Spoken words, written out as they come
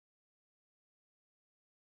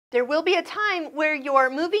There will be a time where your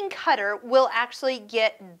moving cutter will actually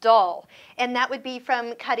get dull, and that would be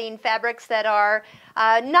from cutting fabrics that are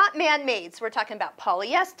not man-made. So we're talking about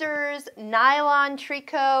polyesters, nylon,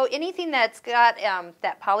 tricot, anything that's got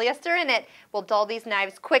that polyester in it will dull these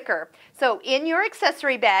knives quicker. So in your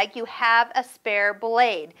accessory bag, you have a spare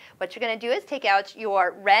blade. What you're going to do is take out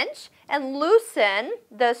your wrench and loosen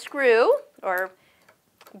the screw or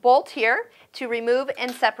bolt here to remove and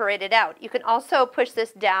separate it out. You can also push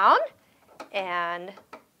this down and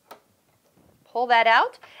pull that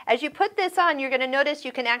out. As you put this on, you're going to notice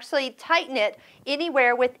you can actually tighten it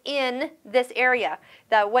anywhere within this area.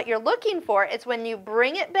 What you're looking for is when you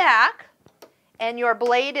bring it back and your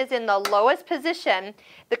blade is in the lowest position,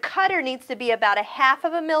 the cutter needs to be about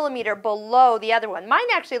 1/2 millimeter below the other one. Mine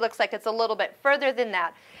actually looks like it's a little bit further than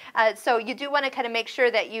that. So you do want to kind of make sure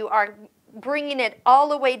that you are bringing it all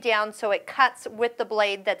the way down so it cuts with the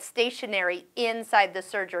blade that's stationary inside the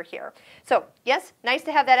serger here. So yes, nice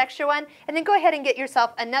to have that extra one, and then go ahead and get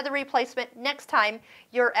yourself another replacement next time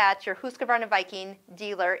you're at your Husqvarna Viking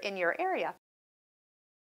dealer in your area.